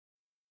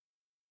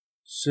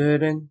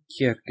Soren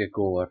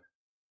Kierkegaard.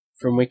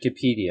 From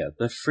Wikipedia,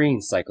 the free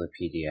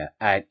encyclopedia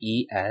at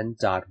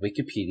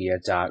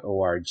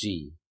en.wikipedia.org.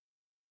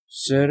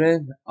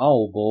 Soren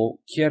Aabye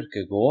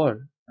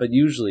Kierkegaard, but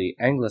usually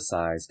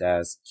anglicized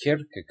as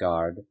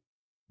Kierkegaard,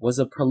 was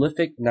a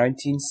prolific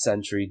 19th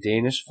century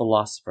Danish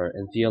philosopher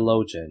and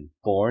theologian,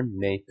 born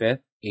May 5,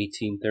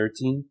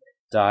 1813,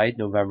 died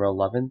November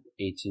 11,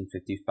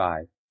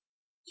 1855.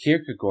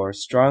 Kierkegaard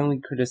strongly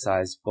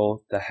criticized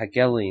both the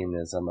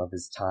Hegelianism of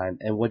his time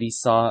and what he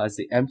saw as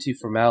the empty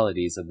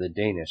formalities of the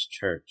Danish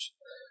church.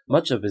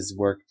 Much of his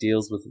work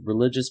deals with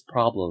religious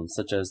problems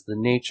such as the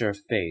nature of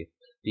faith,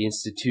 the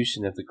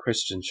institution of the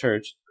Christian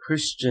church,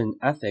 Christian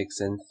ethics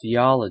and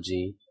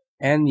theology,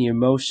 and the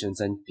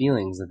emotions and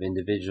feelings of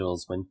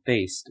individuals when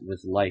faced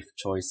with life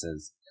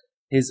choices.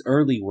 His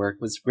early work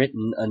was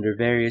written under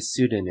various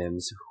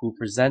pseudonyms who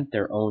present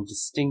their own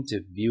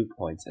distinctive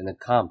viewpoints in a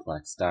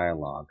complex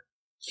dialogue.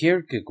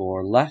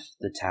 Kierkegaard left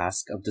the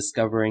task of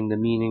discovering the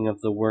meaning of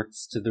the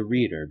works to the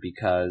reader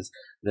because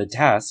the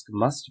task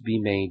must be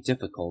made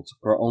difficult,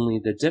 for only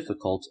the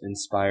difficult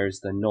inspires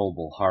the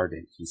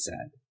noble-hearted, he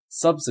said.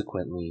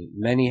 Subsequently,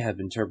 many have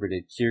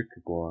interpreted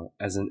Kierkegaard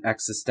as an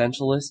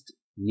existentialist,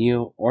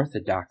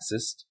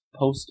 neo-orthodoxist,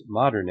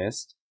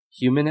 postmodernist,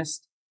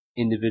 humanist,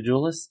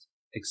 individualist,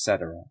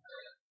 etc.,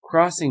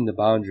 crossing the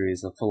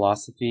boundaries of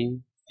philosophy,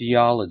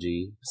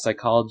 theology,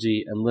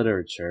 psychology, and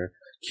literature.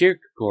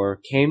 Kierkegaard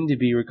came to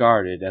be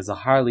regarded as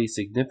a highly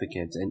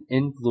significant and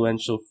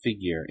influential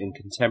figure in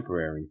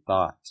contemporary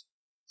thought.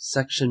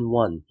 Section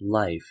 1.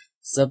 Life.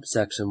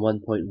 Subsection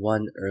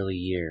 1.1 Early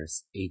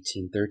years,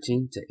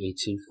 1813 to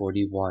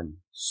 1841.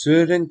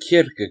 Soren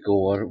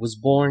Kierkegaard was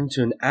born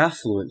to an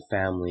affluent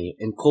family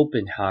in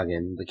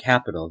Copenhagen, the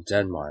capital of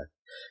Denmark.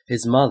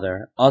 His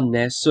mother,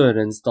 Anne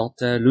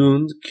Sørensdatter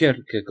Lund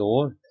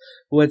Kierkegaard,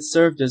 who had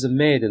served as a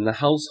maid in the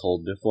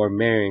household before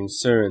marrying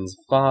Søren's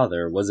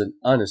father, was an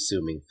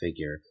unassuming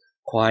figure,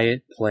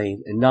 quiet,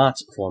 plain, and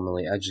not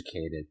formally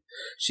educated.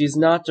 She is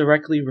not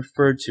directly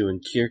referred to in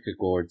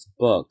Kierkegaard's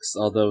books,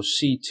 although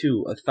she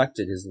too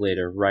affected his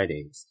later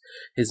writings.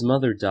 His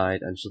mother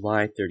died on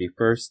July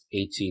 31st,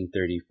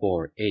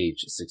 1834,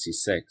 age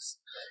 66.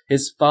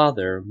 His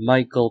father,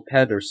 Michael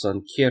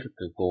Pedersen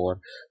Kierkegaard,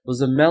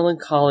 was a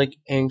melancholic,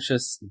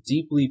 anxious,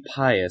 deeply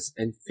pious,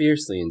 and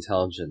fiercely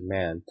intelligent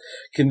man.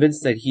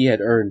 Convinced that he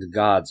had earned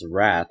God's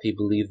wrath, he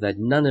believed that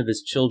none of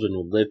his children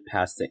would live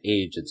past the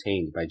age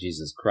attained by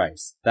Jesus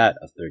Christ, that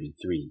of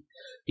 33.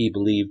 He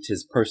believed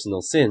his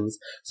personal sins,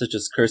 such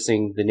as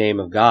cursing the name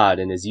of God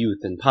in his youth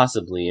and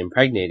possibly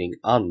impregnating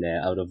Anne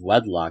out of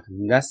wedlock,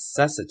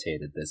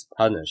 necessitated this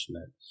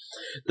punishment.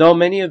 Though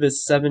many of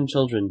his 7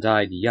 children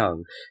died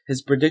young,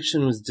 his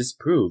prediction was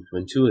disproved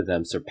when 2 of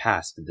them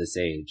surpassed this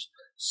age.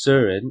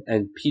 Søren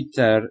and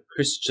Peter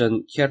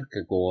Christian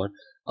Kierkegaard,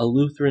 a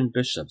Lutheran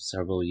bishop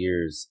several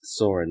years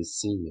Soren's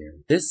senior.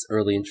 This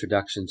early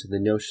introduction to the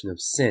notion of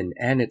sin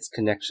and its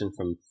connection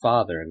from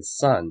father and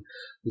son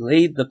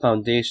laid the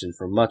foundation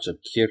for much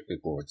of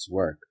Kierkegaard's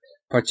work,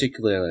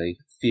 particularly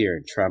Fear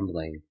and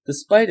Trembling.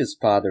 Despite his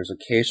father's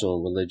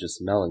occasional religious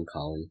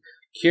melancholy,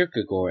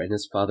 Kierkegaard and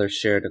his father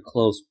shared a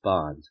close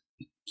bond.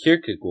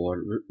 Kierkegaard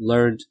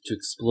learned to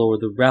explore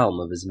the realm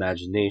of his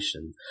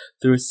imagination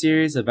through a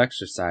series of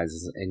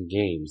exercises and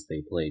games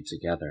they played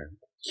together.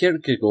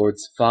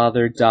 Kierkegaard's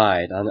father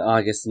died on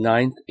August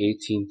 9,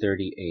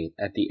 1838,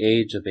 at the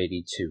age of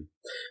 82.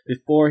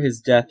 Before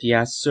his death, he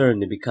asked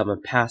Søren to become a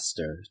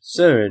pastor.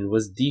 Søren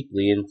was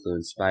deeply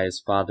influenced by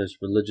his father's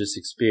religious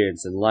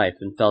experience in life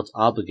and felt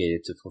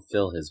obligated to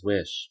fulfill his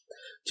wish.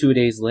 2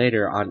 days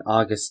later, on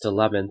August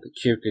 11th,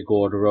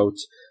 Kierkegaard wrote,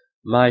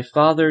 "My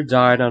father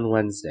died on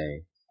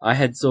Wednesday. I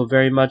had so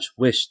very much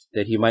wished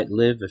that he might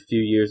live a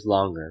few years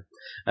longer,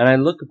 and I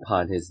look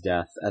upon his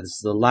death as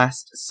the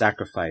last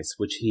sacrifice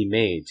which he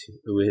made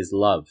to his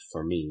love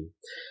for me.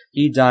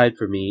 He died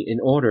for me in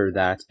order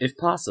that, if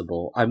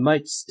possible, I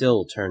might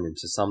still turn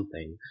into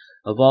something.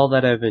 Of all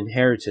that I have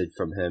inherited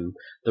from him,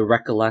 the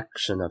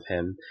recollection of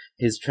him,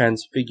 his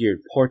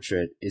transfigured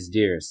portrait, is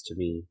dearest to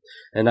me,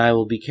 and I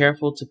will be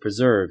careful to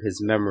preserve his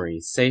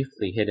memory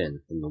safely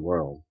hidden from the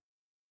world."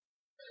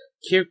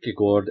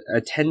 Kierkegaard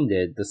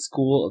attended the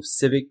School of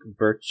Civic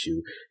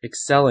Virtue,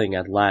 excelling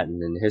at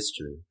Latin and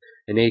history.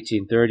 In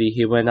 1830,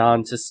 he went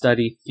on to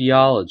study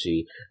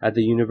theology at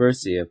the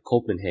University of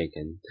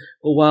Copenhagen,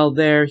 but while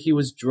there he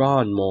was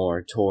drawn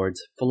more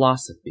towards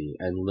philosophy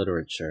and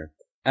literature.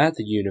 At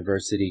the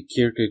university,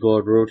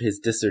 Kierkegaard wrote his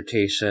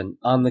dissertation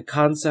on the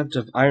concept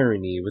of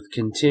irony with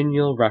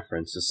continual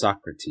reference to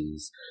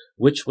Socrates,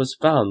 which was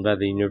found by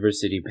the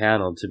university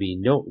panel to be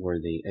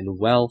noteworthy and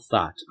well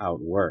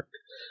thought-out work,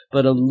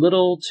 but a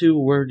little too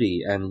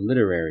wordy and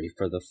literary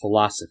for the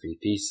philosophy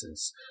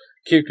thesis.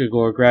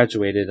 Kierkegaard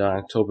graduated on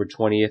October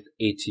 20th,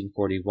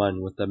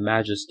 1841 with a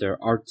Magister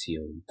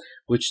Artium,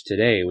 which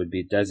today would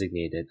be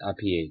designated a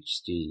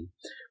Ph.D.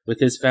 With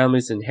his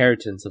family's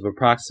inheritance of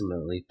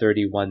approximately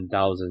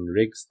 31,000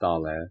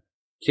 rigsdaler,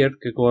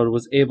 Kierkegaard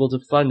was able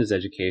to fund his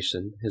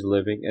education, his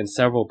living, and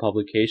several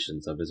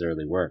publications of his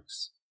early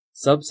works.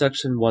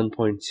 Subsection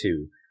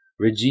 1.2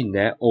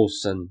 Regine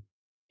Olsen,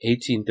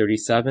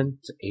 1837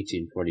 to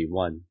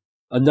 1841.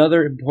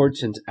 Another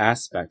important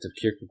aspect of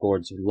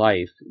Kierkegaard's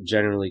life,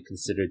 generally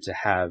considered to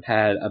have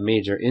had a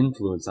major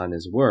influence on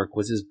his work,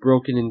 was his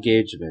broken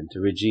engagement to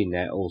Regine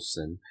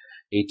Olsen,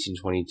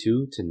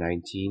 1822 to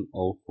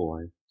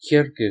 1904.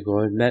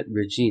 Kierkegaard met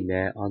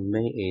Regine on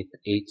May 8,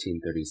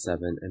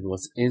 1837, and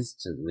was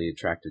instantly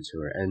attracted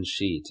to her, and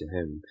she to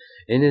him.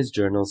 In his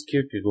journals,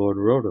 Kierkegaard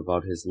wrote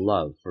about his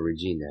love for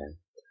Regine.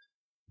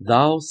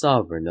 Thou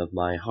sovereign of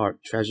my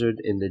heart, treasured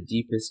in the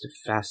deepest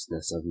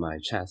fastness of my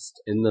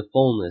chest, in the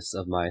fullness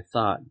of my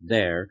thought,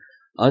 there,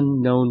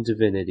 unknown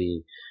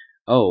divinity.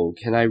 Oh,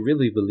 can I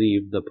really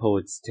believe the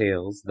poet's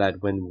tales,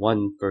 that when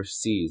one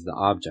first sees the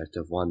object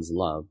of one's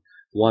love,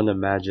 one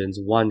imagines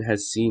one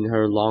has seen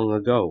her long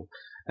ago?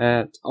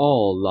 That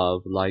all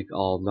love, like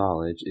all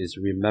knowledge, is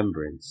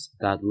remembrance,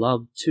 that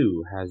love,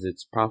 too, has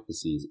its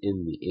prophecies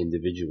in the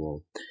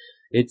individual.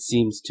 It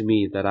seems to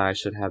me that I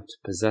should have to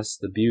possess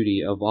the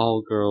beauty of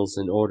all girls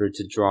in order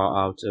to draw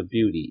out a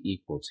beauty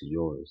equal to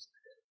yours,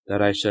 that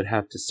I should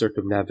have to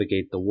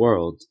circumnavigate the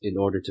world in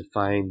order to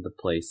find the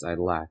place I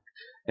lack,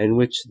 and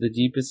which the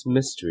deepest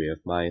mystery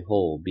of my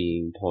whole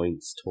being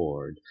points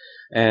toward.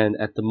 And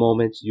at the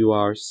moment you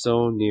are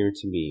so near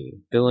to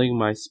me, filling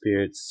my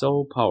spirit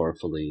so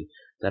powerfully,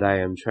 that I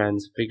am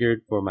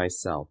transfigured for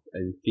myself,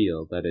 and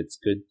feel that it's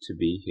good to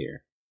be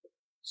here.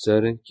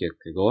 Soren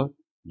Kierkegaard,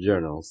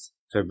 Journals,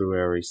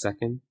 February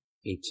 2nd,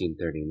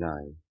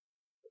 1839.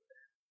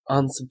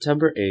 On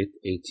September 8,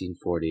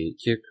 1840,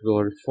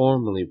 Kierkegaard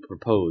formally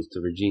proposed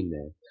to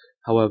Regine.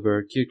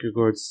 However,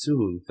 Kierkegaard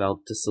soon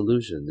felt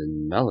disillusioned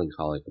and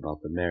melancholic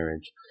about the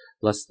marriage.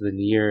 Less than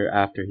a year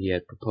after he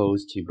had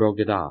proposed, he broke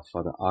it off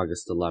on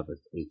August 11,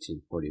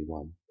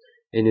 1841.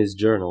 In his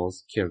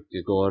journals,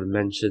 Kierkegaard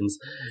mentions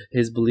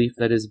his belief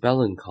that his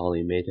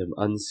melancholy made him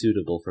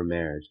unsuitable for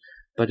marriage,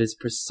 but his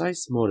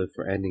precise motive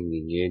for ending the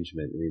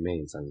engagement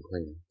remains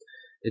unclear.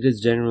 It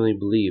is generally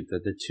believed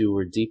that the two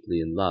were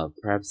deeply in love,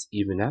 perhaps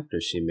even after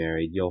she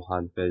married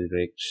Johann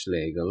Friedrich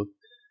Schlegel,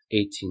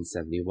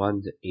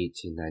 1871 to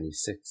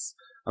 1896,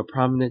 a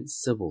prominent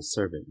civil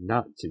servant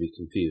not to be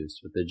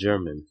confused with the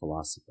German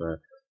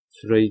philosopher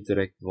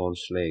Friedrich von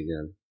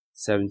Schlegel,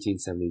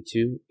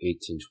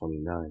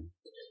 1772-1829.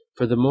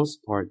 For the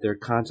most part, their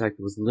contact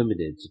was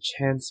limited to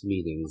chance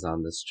meetings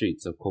on the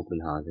streets of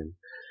Copenhagen.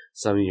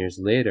 Some years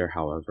later,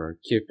 however,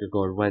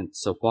 Kierkegaard went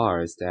so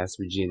far as to ask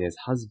Regine's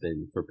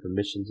husband for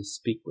permission to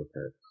speak with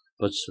her,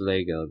 but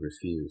Schlegel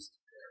refused.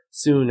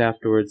 Soon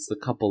afterwards, the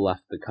couple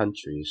left the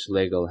country,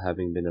 Schlegel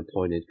having been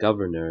appointed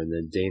governor in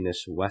the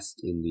Danish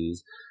West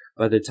Indies.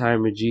 By the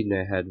time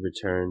Regine had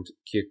returned,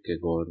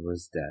 Kierkegaard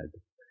was dead.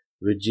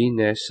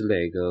 Regine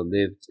Schlegel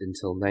lived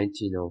until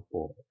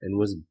 1904 and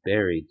was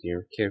buried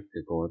near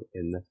Kierkegaard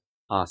in the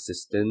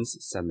Assistens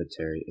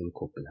Cemetery in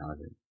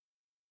Copenhagen.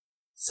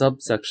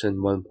 Subsection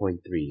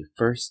 1.3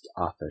 First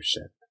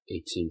Authorship,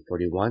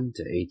 1841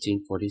 to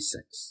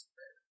 1846.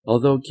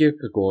 Although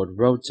Kierkegaard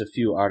wrote a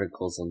few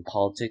articles on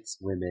politics,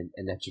 women,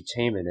 and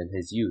entertainment in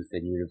his youth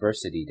and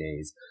university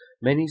days,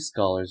 many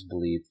scholars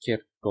believe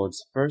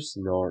Kierkegaard's first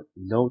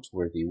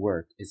noteworthy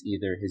work is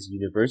either his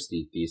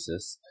university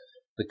thesis,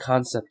 The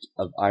Concept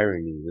of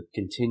Irony with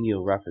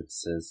Continual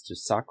References to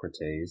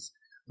Socrates,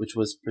 which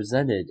was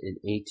presented in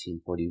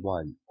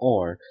 1841,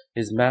 or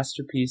his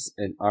masterpiece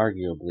and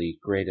arguably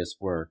greatest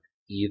work,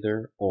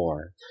 Either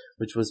or,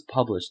 which was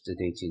published in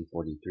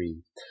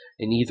 1843.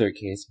 In either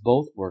case,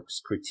 both works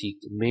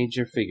critiqued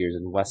major figures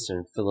in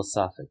Western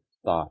philosophic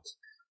thought,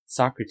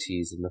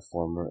 Socrates in the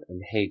former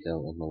and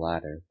Hegel in the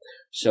latter,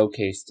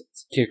 showcased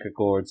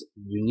Kierkegaard's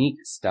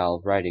unique style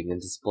of writing,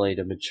 and displayed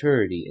a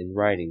maturity in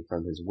writing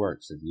from his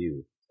works of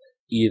youth.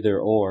 Either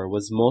or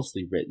was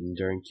mostly written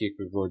during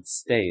Kierkegaard's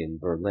stay in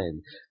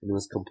Berlin and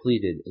was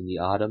completed in the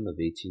autumn of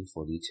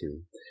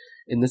 1842.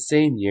 In the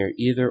same year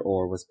Either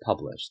or was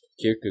published,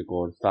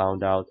 Kierkegaard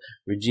found out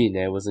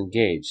Regine was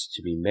engaged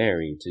to be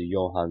married to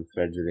Johann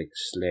Friedrich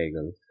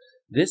Schlegel.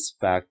 This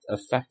fact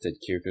affected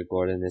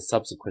Kierkegaard in his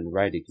subsequent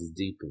writings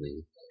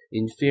deeply.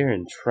 In Fear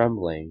and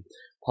Trembling,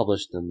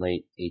 published in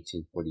late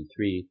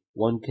 1843,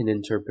 one can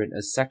interpret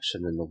a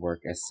section in the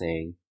work as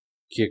saying,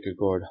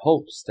 Kierkegaard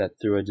hopes that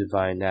through a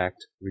divine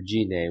act,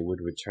 Regine would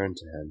return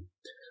to him.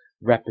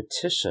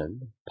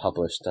 Repetition,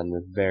 published on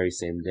the very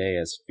same day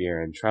as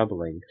Fear and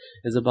Trembling,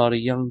 is about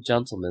a young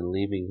gentleman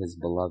leaving his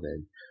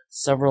beloved.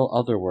 Several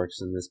other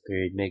works in this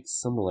period make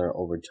similar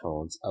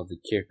overtones of the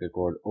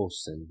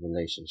Kierkegaard-Olsen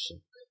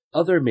relationship.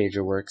 Other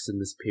major works in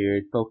this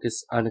period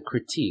focus on a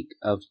critique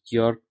of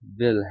Georg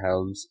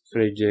Wilhelm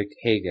Friedrich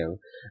Hegel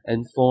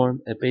and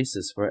form a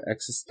basis for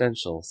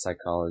existential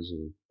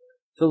psychology.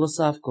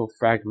 Philosophical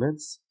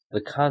fragments,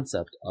 The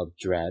Concept of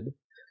Dread,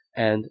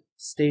 and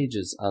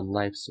Stages on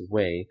Life's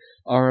Way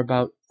are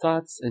about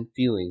thoughts and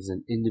feelings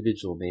an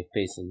individual may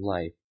face in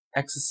life,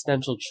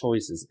 existential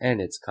choices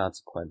and its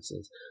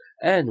consequences,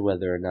 and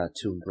whether or not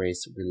to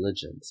embrace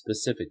religion,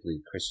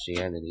 specifically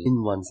Christianity,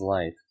 in one's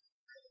life.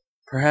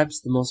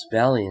 Perhaps the most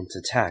valiant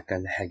attack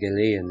on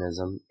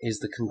Hegelianism is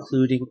the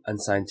concluding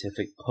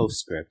unscientific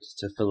postscript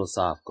to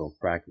Philosophical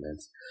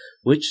Fragments,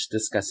 which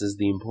discusses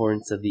the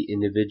importance of the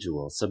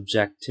individual,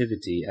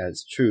 subjectivity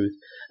as truth,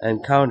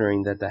 and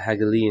countering that the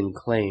Hegelian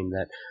claim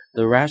that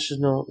the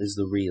rational is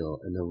the real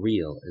and the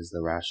real is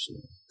the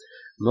rational.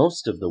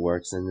 Most of the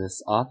works in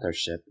this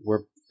authorship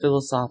were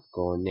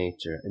philosophical in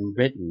nature and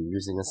written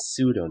using a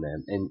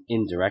pseudonym and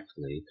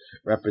indirectly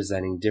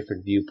representing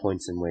different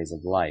viewpoints and ways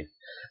of life.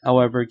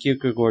 However,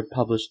 Kierkegaard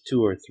published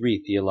 2 or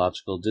 3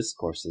 theological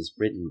discourses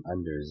written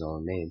under his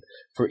own name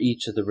for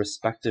each of the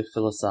respective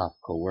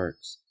philosophical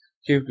works.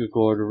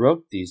 Kierkegaard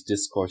wrote these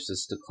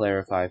discourses to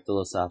clarify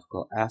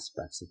philosophical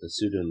aspects of the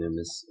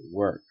pseudonymous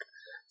work,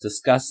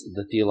 discuss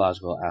the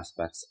theological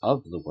aspects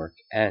of the work,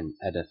 and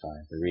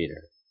edify the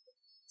reader.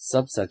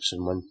 Subsection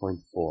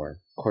 1.4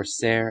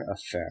 Corsair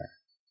Affair,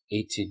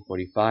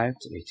 1845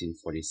 to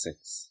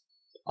 1846.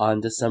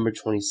 On December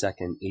 22,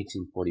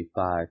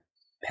 1845,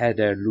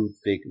 Peder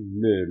Ludwig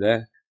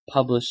Müller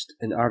published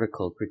an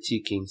article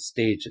critiquing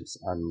Stages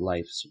on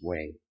Life's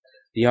Way.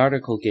 The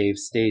article gave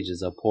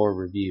Stages a poor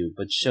review,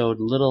 but showed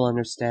little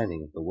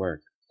understanding of the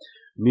work.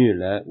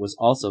 Müller was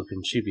also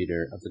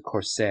contributor of the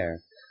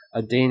Corsair,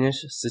 a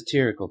Danish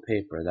satirical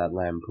paper that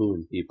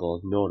lampooned people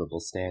of notable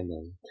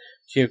standing.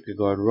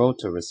 Kierkegaard wrote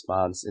a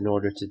response in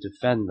order to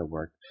defend the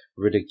work,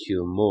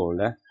 ridicule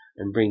Müller,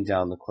 and bring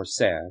down the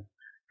Corsair,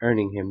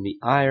 earning him the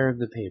ire of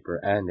the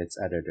paper and its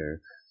editor,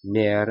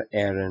 Mer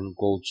Aaron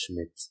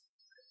Goldschmidt.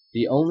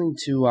 The only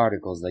 2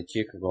 articles that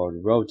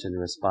Kierkegaard wrote in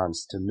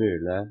response to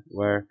Müller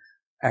were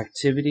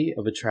Activity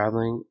of a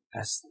Traveling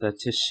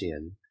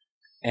Aesthetician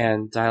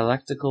and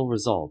Dialectical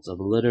Results of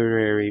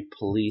Literary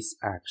Police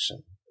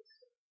Action.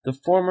 The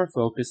former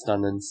focused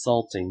on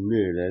insulting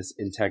Müller's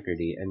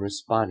integrity and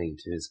responding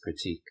to his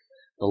critique.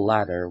 The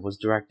latter was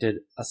directed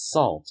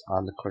assault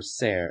on the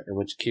Corsair, in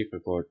which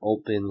Kierkegaard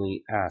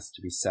openly asked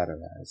to be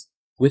satirized.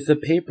 With a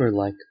paper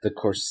like the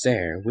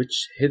Corsair,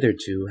 which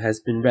hitherto has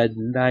been read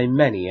by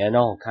many and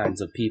all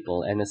kinds of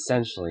people and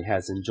essentially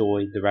has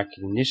enjoyed the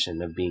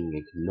recognition of being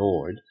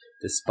ignored,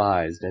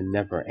 despised, and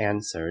never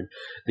answered,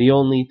 the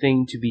only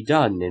thing to be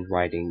done in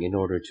writing in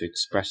order to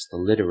express the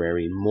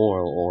literary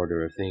moral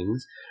order of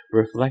things,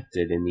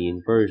 reflected in the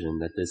inversion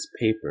that this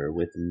paper,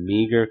 with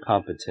meager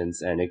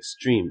competence and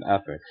extreme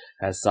effort,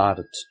 has sought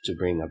to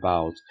bring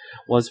about,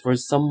 was for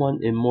someone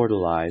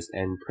immortalized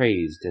and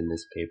praised in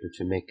this paper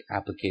to make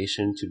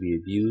application to be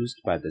abused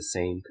by the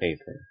same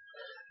paper.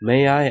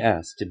 May I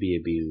ask to be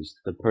abused?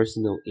 The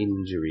personal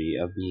injury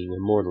of being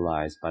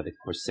immortalized by the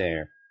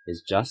Corsair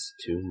is just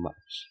too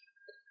much.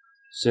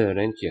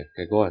 Soren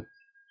Kierkegaard.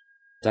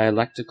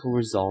 Dialectical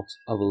Result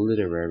of a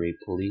Literary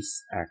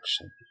Police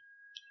Action.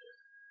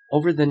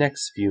 Over the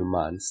next few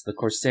months, the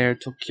Corsair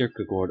took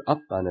Kierkegaard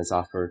up on his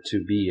offer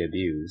to be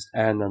abused,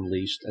 and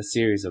unleashed a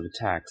series of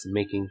attacks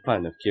making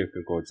fun of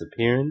Kierkegaard's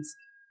appearance,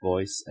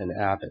 voice, and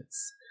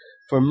habits.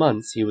 For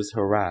months he was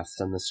harassed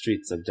on the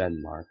streets of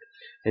Denmark.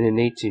 In an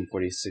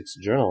 1846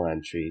 journal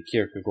entry,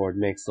 Kierkegaard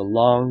makes a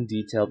long,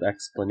 detailed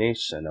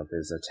explanation of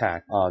his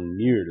attack on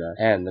Müller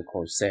and the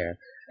Corsair,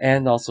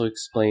 and also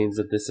explains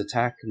that this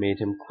attack made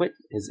him quit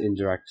his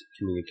indirect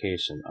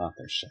communication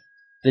authorship.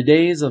 The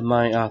days of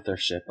my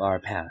authorship are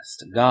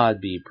past.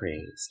 God be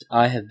praised.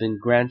 I have been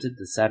granted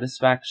the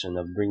satisfaction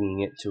of bringing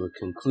it to a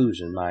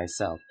conclusion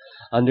myself,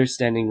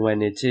 understanding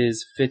when it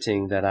is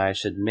fitting that I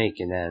should make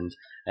an end,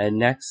 and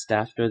next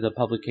after the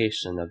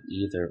publication of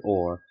either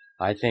or,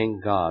 I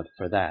thank God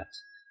for that.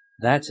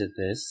 That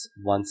this,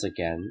 once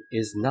again,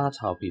 is not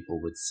how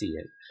people would see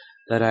it,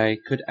 that I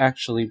could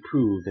actually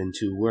prove in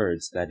 2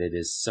 words that it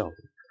is so.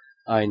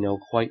 I know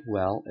quite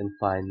well and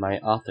find my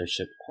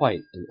authorship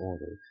quite in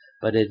order,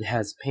 but it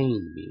has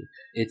pained me.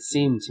 It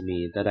seemed to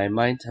me that I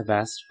might have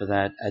asked for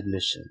that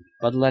admission,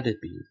 but let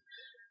it be.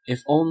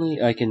 If only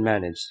I can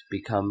manage to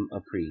become a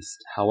priest,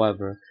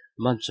 however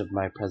much of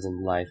my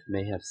present life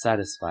may have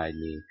satisfied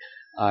me,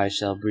 I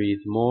shall breathe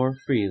more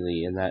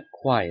freely in that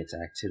quiet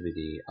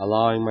activity,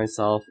 allowing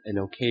myself an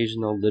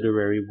occasional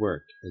literary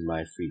work in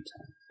my free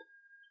time.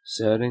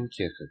 Soren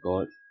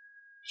Kierkegaard,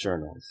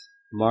 Journals,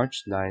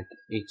 March 9,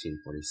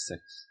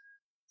 1846.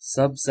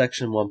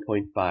 Subsection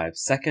 1.5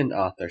 Second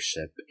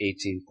Authorship,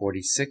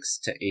 1846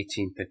 to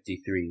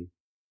 1853.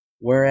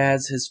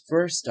 Whereas his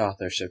first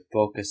authorship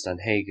focused on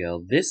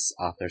Hegel, this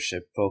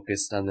authorship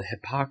focused on the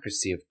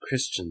hypocrisy of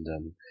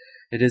Christendom.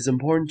 It is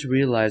important to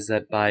realize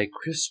that by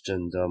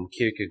Christendom,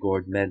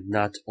 Kierkegaard meant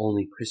not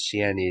only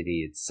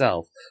Christianity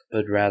itself,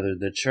 but rather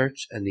the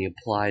church and the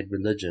applied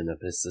religion of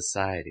his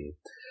society.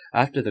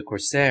 After the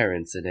Corsair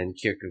incident,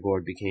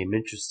 Kierkegaard became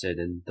interested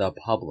in the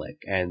public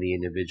and the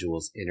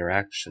individual's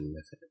interaction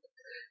with it.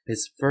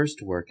 His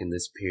first work in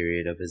this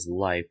period of his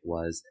life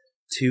was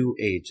 2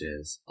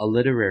 Ages, a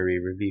literary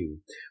review,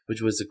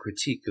 which was a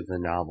critique of the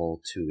novel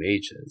 2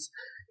 Ages,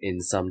 in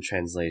some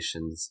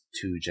translations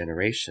 2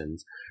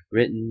 Generations,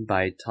 written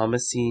by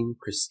Thomasine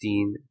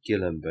Christine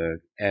Gillenberg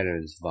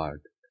Ehrensvard.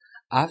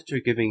 After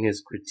giving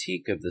his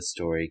critique of the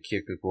story,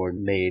 Kierkegaard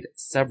made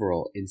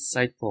several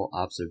insightful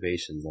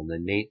observations on the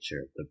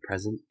nature of the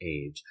present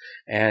age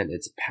and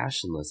its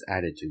passionless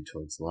attitude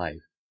towards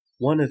life.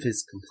 One of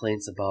his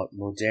complaints about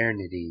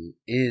modernity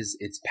is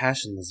its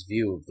passionless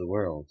view of the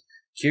world.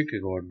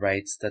 Kierkegaard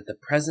writes that the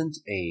present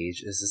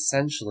age is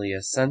essentially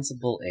a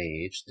sensible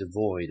age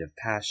devoid of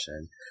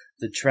passion.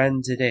 The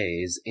trend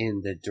today is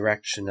in the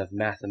direction of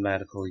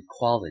mathematical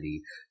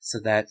equality, so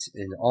that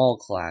in all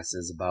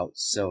classes about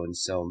so and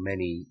so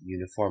many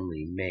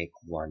uniformly make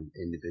one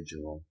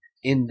individual.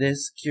 In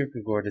this,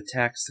 Kierkegaard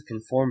attacks the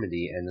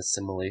conformity and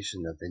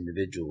assimilation of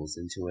individuals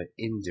into an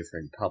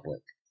indifferent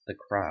public, the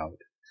crowd.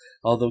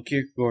 Although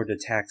Kierkegaard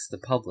attacks the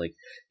public,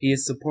 he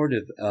is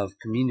supportive of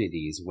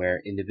communities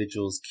where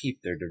individuals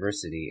keep their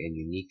diversity and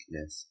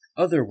uniqueness.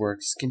 Other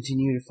works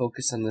continue to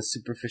focus on the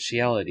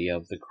superficiality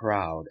of the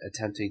crowd,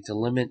 attempting to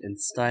limit and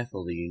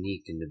stifle the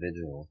unique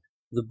individual.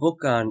 The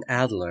book on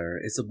Adler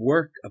is a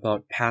work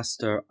about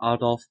Pastor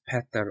Adolf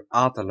Peter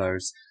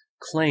Adler's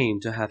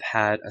claim to have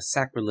had a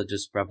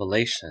sacrilegious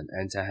revelation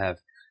and to have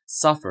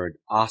suffered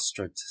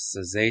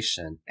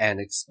ostracization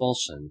and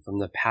expulsion from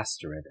the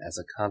pastorate as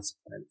a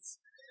consequence.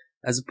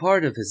 As a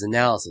part of his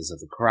analysis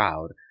of the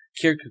crowd,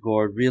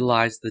 Kierkegaard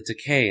realized the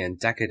decay and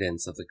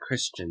decadence of the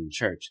Christian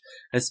church,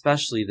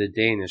 especially the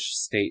Danish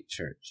state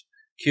church.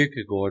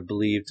 Kierkegaard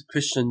believed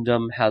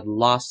Christendom had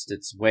lost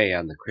its way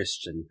on the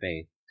Christian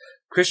faith.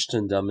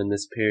 Christendom in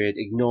this period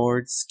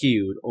ignored,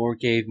 skewed, or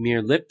gave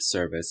mere lip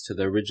service to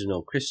the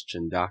original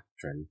Christian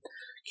doctrine.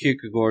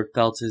 Kierkegaard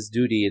felt his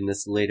duty in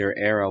this later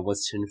era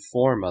was to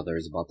inform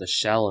others about the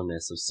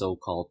shallowness of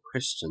so-called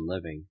Christian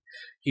living.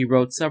 He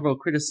wrote several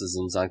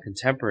criticisms on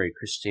contemporary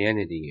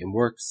Christianity in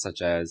works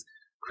such as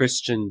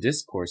Christian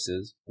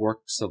Discourses,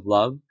 Works of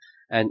Love,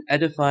 and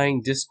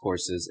Edifying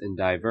Discourses in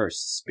Diverse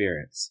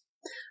Spirits.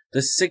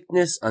 The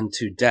Sickness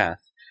unto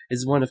Death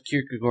is one of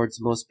Kierkegaard's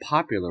most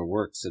popular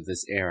works of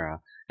this era,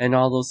 and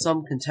although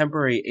some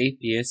contemporary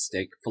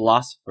atheistic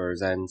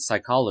philosophers and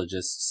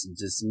psychologists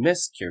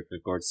dismiss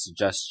Kierkegaard's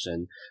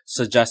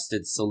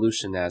suggested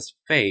solution as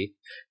faith,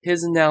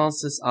 his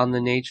analysis on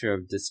the nature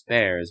of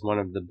despair is one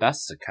of the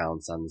best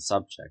accounts on the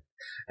subject,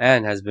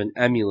 and has been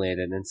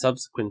emulated in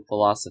subsequent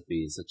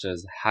philosophies such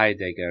as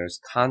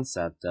Heidegger's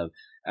concept of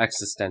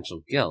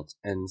existential guilt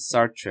and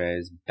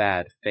Sartre's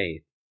bad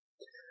faith.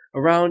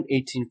 Around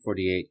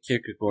 1848,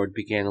 Kierkegaard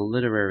began a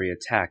literary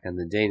attack on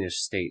the Danish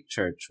state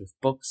church with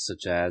books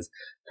such as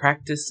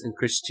Practice in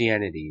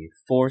Christianity,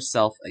 For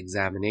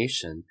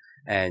Self-Examination,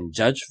 and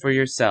Judge for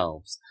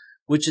Yourselves,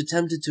 which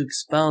attempted to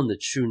expound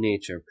the true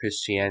nature of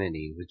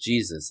Christianity with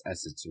Jesus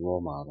as its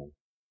role model.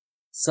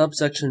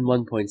 Subsection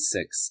 1.6,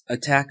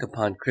 Attack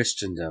upon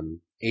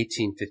Christendom,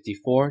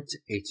 1854 to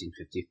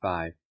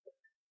 1855.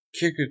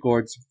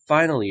 Kierkegaard's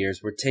final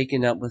years were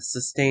taken up with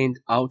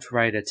sustained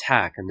outright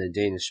attack on the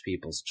Danish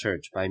People's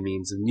Church by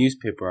means of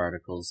newspaper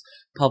articles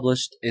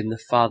published in the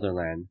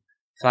Fatherland,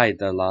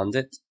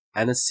 Fædrelandet,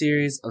 and a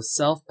series of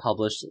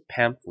self-published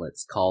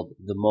pamphlets called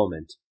The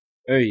Moment,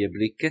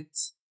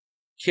 Øjeblikket.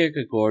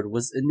 Kierkegaard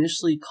was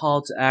initially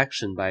called to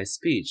action by a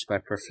speech by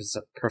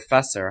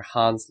Professor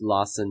Hans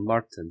Lassen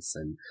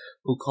Martensen,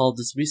 who called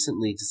his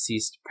recently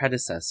deceased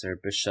predecessor,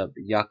 Bishop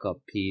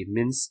Jacob P.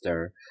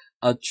 Münster,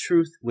 a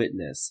truth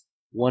witness,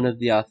 one of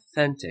the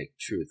authentic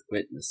truth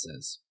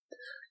witnesses.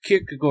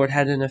 Kierkegaard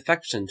had an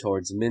affection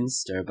towards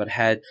Münster, but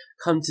had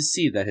come to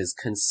see that his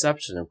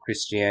conception of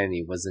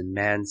Christianity was in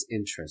man's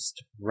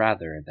interest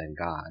rather than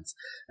God's,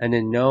 and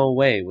in no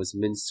way was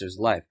Münster's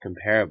life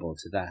comparable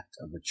to that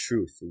of a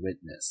truth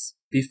witness.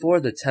 Before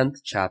the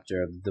 10th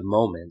chapter of The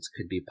Moment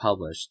could be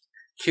published,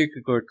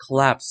 Kierkegaard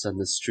collapsed on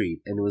the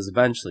street and was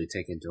eventually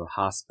taken to a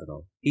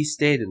hospital. He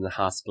stayed in the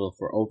hospital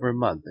for over a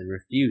month and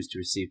refused to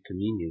receive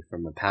communion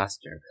from a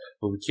pastor,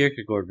 whom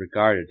Kierkegaard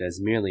regarded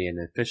as merely an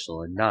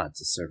official and not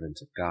a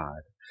servant of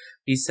God.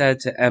 He said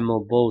to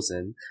Emil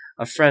Bosen,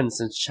 a friend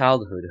since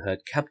childhood who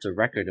had kept a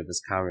record of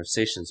his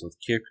conversations with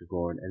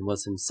Kierkegaard and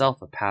was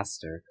himself a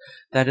pastor,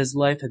 that his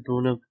life had been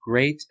one of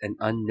great and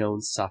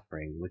unknown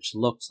suffering, which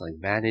looked like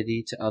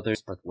vanity to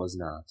others but was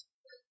not.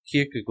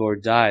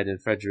 Kierkegaard died in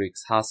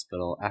Frederiks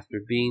Hospital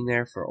after being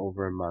there for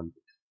over a month,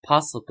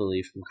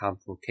 possibly from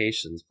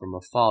complications from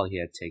a fall he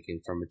had taken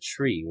from a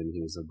tree when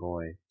he was a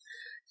boy.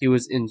 He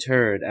was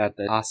interred at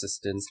the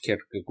Assistens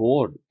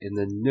Kierkegaard in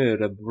the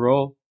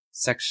Nørrebro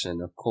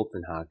section of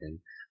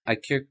Copenhagen.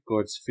 At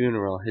Kierkegaard's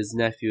funeral, his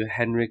nephew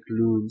Henrik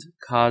Lund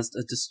caused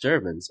a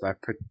disturbance by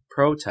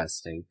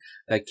protesting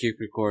that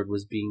Kierkegaard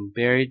was being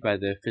buried by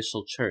the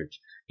official church,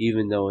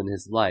 even though in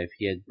his life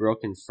he had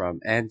broken from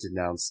and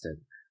denounced it.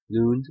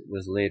 Lund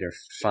was later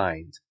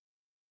fined.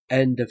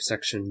 End of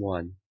section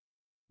 1.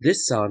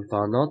 This sound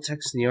file and all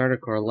text in the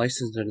article are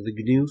licensed under the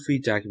GNU Free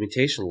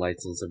Documentation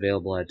License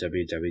available at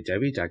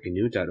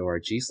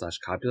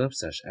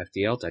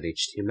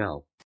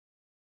www.gnu.org/copyleft/fdl.html.